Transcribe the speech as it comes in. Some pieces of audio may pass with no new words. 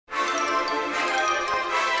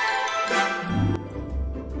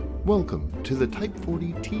Welcome to the Type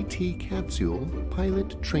 40 TT Capsule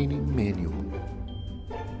Pilot Training Manual.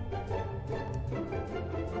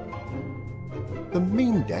 The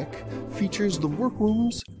main deck features the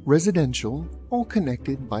workrooms, residential, all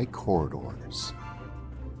connected by corridors.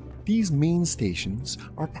 These main stations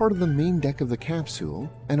are part of the main deck of the capsule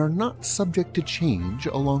and are not subject to change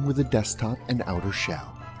along with the desktop and outer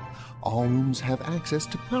shell. All rooms have access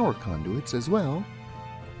to power conduits as well.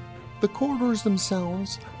 The corridors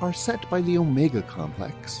themselves are set by the Omega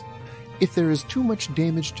complex. If there is too much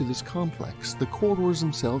damage to this complex, the corridors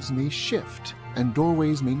themselves may shift, and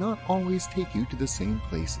doorways may not always take you to the same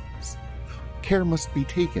places. Care must be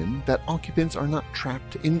taken that occupants are not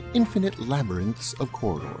trapped in infinite labyrinths of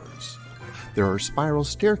corridors. There are spiral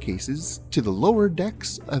staircases to the lower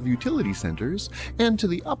decks of utility centers and to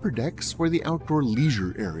the upper decks where the outdoor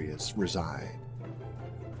leisure areas reside.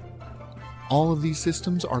 All of these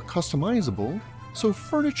systems are customizable, so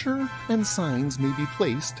furniture and signs may be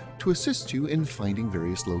placed to assist you in finding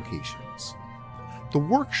various locations. The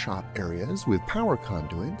workshop areas with power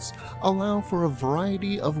conduits allow for a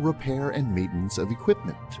variety of repair and maintenance of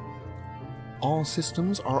equipment. All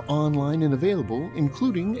systems are online and available,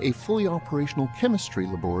 including a fully operational chemistry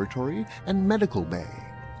laboratory and medical bay.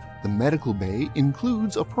 The medical bay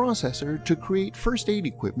includes a processor to create first aid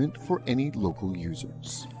equipment for any local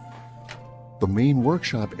users. The main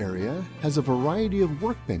workshop area has a variety of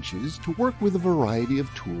workbenches to work with a variety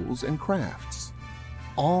of tools and crafts.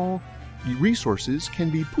 All resources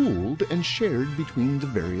can be pooled and shared between the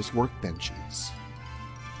various workbenches.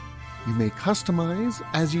 You may customize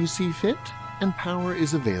as you see fit, and power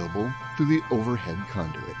is available through the overhead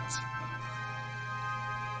conduits.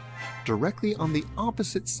 Directly on the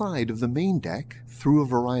opposite side of the main deck, through a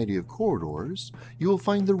variety of corridors, you will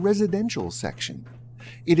find the residential section.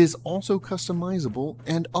 It is also customizable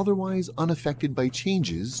and otherwise unaffected by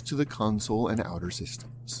changes to the console and outer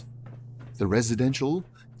systems. The residential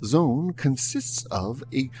zone consists of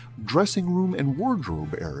a dressing room and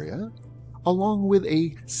wardrobe area, along with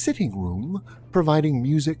a sitting room providing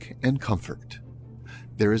music and comfort.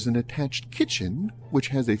 There is an attached kitchen which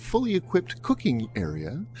has a fully equipped cooking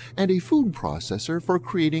area and a food processor for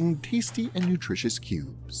creating tasty and nutritious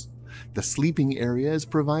cubes. The sleeping area is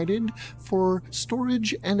provided for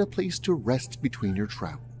storage and a place to rest between your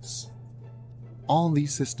travels. All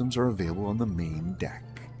these systems are available on the main deck.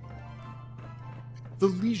 The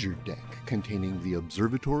leisure deck containing the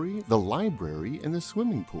observatory, the library, and the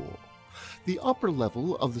swimming pool. The upper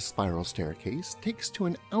level of the spiral staircase takes to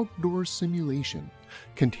an outdoor simulation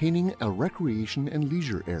containing a recreation and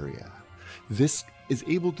leisure area. This is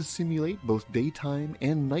able to simulate both daytime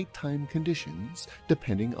and nighttime conditions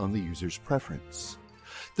depending on the user's preference.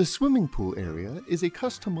 The swimming pool area is a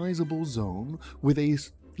customizable zone with a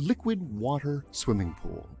liquid water swimming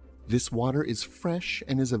pool. This water is fresh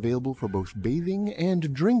and is available for both bathing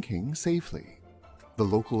and drinking safely. The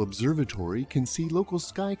local observatory can see local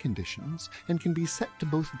sky conditions and can be set to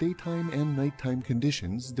both daytime and nighttime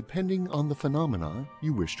conditions depending on the phenomena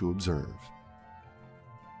you wish to observe.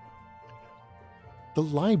 The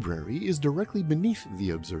library is directly beneath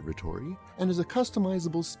the observatory and is a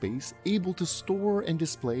customizable space able to store and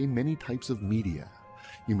display many types of media.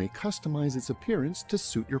 You may customize its appearance to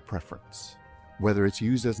suit your preference. Whether it's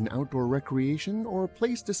used as an outdoor recreation or a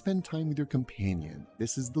place to spend time with your companion,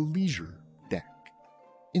 this is the leisure deck.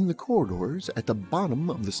 In the corridors at the bottom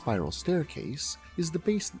of the spiral staircase is the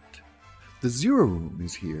basement. The zero room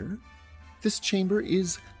is here. This chamber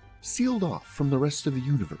is sealed off from the rest of the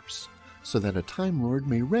universe, so that a Time Lord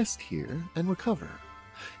may rest here and recover.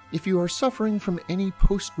 If you are suffering from any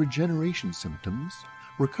post-regeneration symptoms,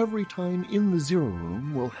 recovery time in the Zero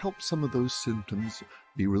Room will help some of those symptoms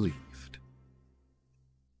be relieved.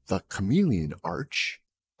 The Chameleon Arch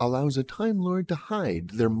allows a Time Lord to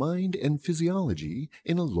hide their mind and physiology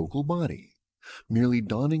in a local body. Merely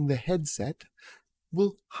donning the headset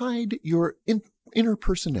will hide your inner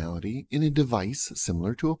personality in a device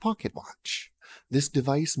similar to a pocket watch. This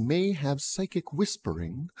device may have psychic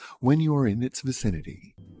whispering when you are in its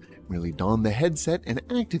vicinity. Merely don the headset and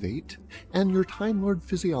activate, and your Time Lord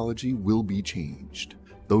physiology will be changed.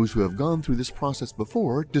 Those who have gone through this process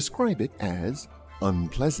before describe it as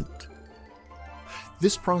unpleasant.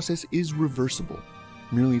 This process is reversible.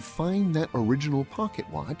 Merely find that original pocket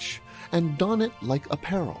watch and don it like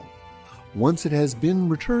apparel. Once it has been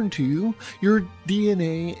returned to you, your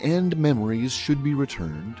DNA and memories should be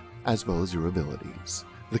returned, as well as your abilities.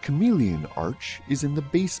 The Chameleon Arch is in the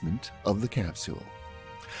basement of the capsule.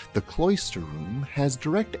 The cloister room has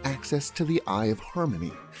direct access to the Eye of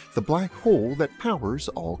Harmony, the black hole that powers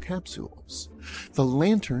all capsules. The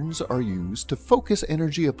lanterns are used to focus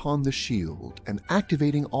energy upon the shield, and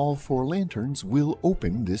activating all 4 lanterns will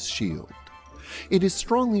open this shield. It is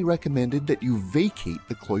strongly recommended that you vacate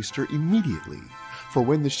the cloister immediately, for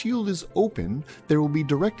when the shield is open, there will be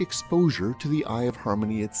direct exposure to the Eye of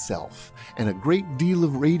Harmony itself, and a great deal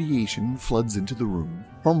of radiation floods into the room,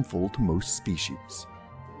 harmful to most species.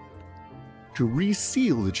 To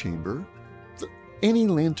reseal the chamber, any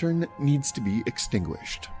lantern needs to be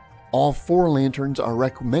extinguished. All 4 lanterns are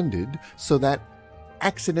recommended so that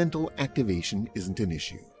accidental activation isn't an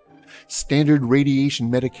issue. Standard radiation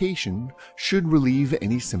medication should relieve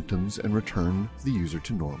any symptoms and return the user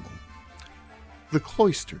to normal. The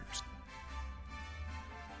cloisters.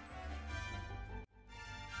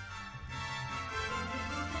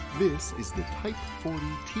 This is the Type 40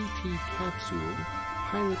 TT Capsule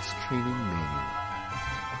Pilot's Training Manual.